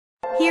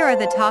Here are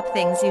the top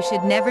things you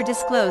should never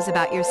disclose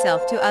about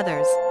yourself to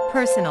others.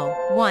 Personal.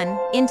 1.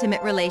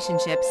 Intimate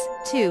relationships.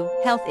 2.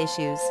 Health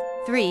issues.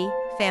 3.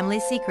 Family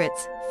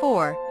secrets.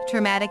 4.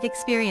 Traumatic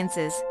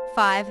experiences.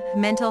 5.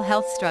 Mental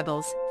health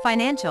struggles.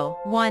 Financial.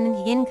 1.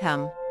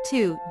 Income.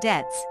 2.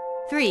 Debts.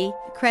 3.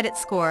 Credit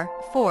score.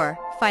 4.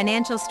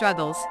 Financial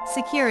struggles.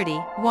 Security.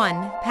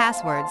 1.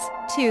 Passwords.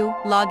 2.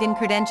 Login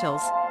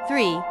credentials.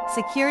 3.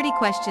 Security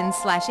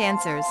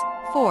questions/answers.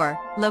 4.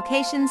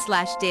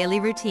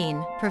 Location/daily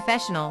routine.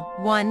 Professional.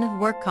 1.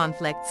 Work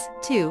conflicts.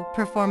 2.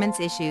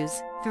 Performance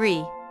issues.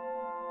 3.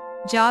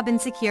 Job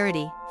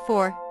insecurity.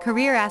 4.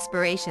 Career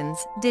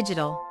aspirations.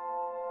 Digital.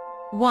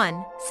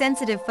 1.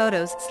 Sensitive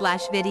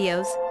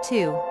photos/videos.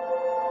 2.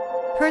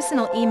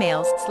 Personal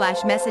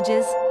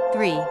emails/messages.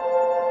 3.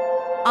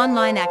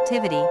 Online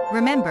activity.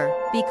 Remember,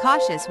 be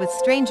cautious with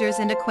strangers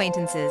and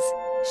acquaintances.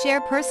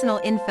 Share personal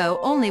info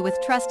only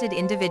with trusted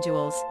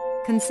individuals.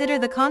 Consider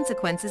the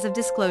consequences of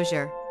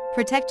disclosure.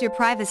 Protect your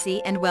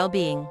privacy and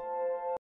well-being.